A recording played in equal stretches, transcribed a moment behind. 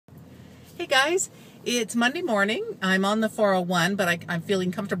Hey guys, it's Monday morning. I'm on the 401, but I'm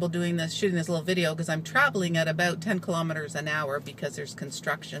feeling comfortable shooting this little video because I'm traveling at about 10 kilometers an hour because there's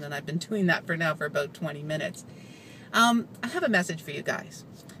construction, and I've been doing that for about 20 minutes. I have a message for you guys.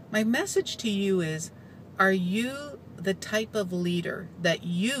 My message to you is, are you the type of leader that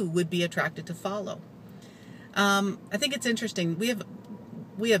you would be attracted to follow? I think it's interesting.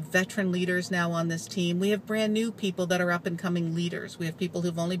 We have veteran leaders now on this team. We have brand new people that are up and coming leaders. We have people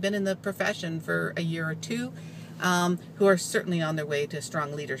who've only been in the profession for a year or two, who are certainly on their way to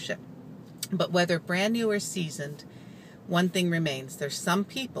strong leadership. But whether brand new or seasoned, one thing remains. There's some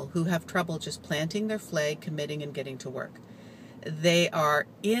people who have trouble just planting their flag, committing, and getting to work. They are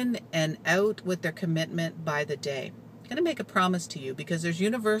in and out with their commitment by the day. I'm going to make a promise to you because there's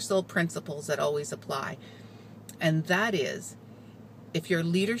universal principles that always apply. And that is, if your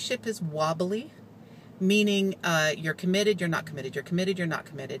leadership is wobbly, meaning you're committed, you're not committed, you're committed, you're not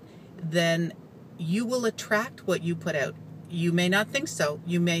committed, then you will attract what you put out. You may not think so.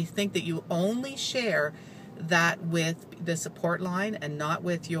 You may think that you only share that with the support line and not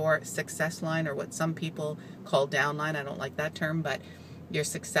with your success line, or what some people call downline. I don't like that term, but your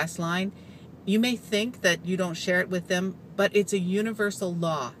success line. You may think that you don't share it with them, but it's a universal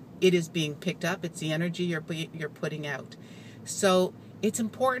law. It is being picked up. It's the energy you're putting out. So it's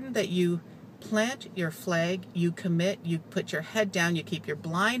important that you plant your flag, you commit, you put your head down, you keep your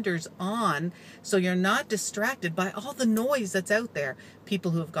blinders on so you're not distracted by all the noise that's out there.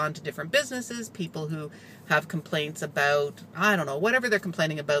 People who have gone to different businesses, people who have complaints about, I don't know, whatever they're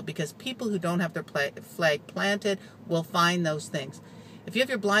complaining about, because people who don't have their flag planted will find those things. If you have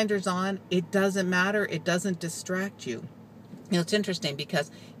your blinders on, it doesn't matter. It doesn't distract you. You know, it's interesting because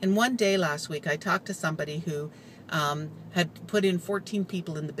in one day last week, I talked to somebody who had put in 14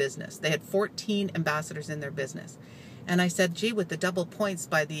 people in the business. They had 14 ambassadors in their business. And I said, gee, with the double points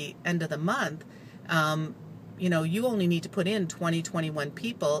by the end of the month, you know, you only need to put in 20, 21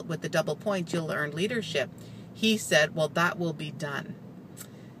 people. With the double points, you'll earn leadership. He said, well, that will be done.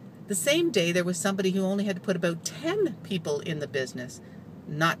 The same day, there was somebody who only had to put about 10 people in the business.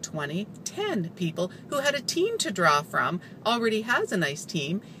 Not 20, 10 people who had a team to draw from, already has a nice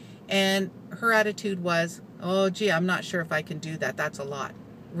team. And her attitude was, oh, gee, I'm not sure if I can do that. That's a lot.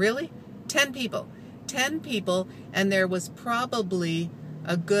 Really? 10 people. 10 people, and there was probably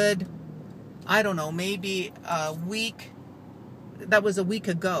a good, I don't know, maybe a week. That was a week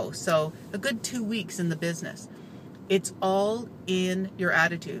ago. So a good 2 weeks in the business. It's all in your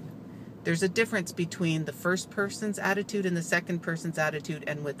attitude. There's a difference between the first person's attitude and the second person's attitude,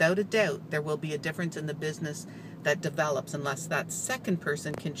 and without a doubt, there will be a difference in the business that develops unless that second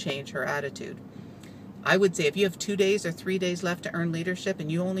person can change her attitude. I would say if you have 2 days or 3 days left to earn leadership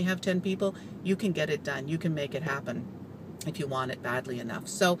and you only have 10 people, you can get it done. You can make it happen if you want it badly enough.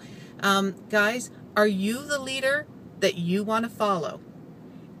 So, guys, are you the leader that you want to follow?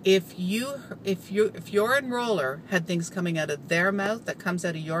 If your enroller had things coming out of their mouth that comes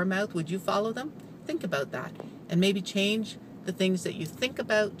out of your mouth, would you follow them? Think about that and maybe change the things that you think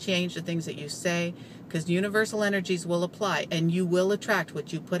about, change the things that you say, because universal energies will apply and you will attract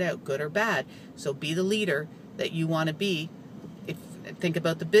what you put out, good or bad. So be the leader that you want to be. Think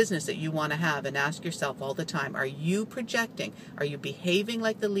about the business that you want to have and ask yourself all the time, are you projecting? Are you behaving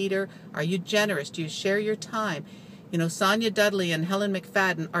like the leader? Are you generous? Do you share your time? You know, Sonia Dudley and Helen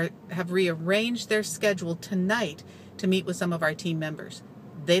McFadden have rearranged their schedule tonight to meet with some of our team members.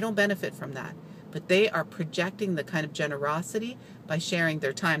 They don't benefit from that, but they are projecting the kind of generosity by sharing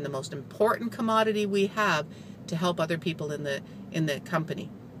their time, the most important commodity we have to help other people in the company.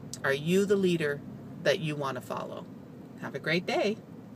 Are you the leader that you want to follow? Have a great day.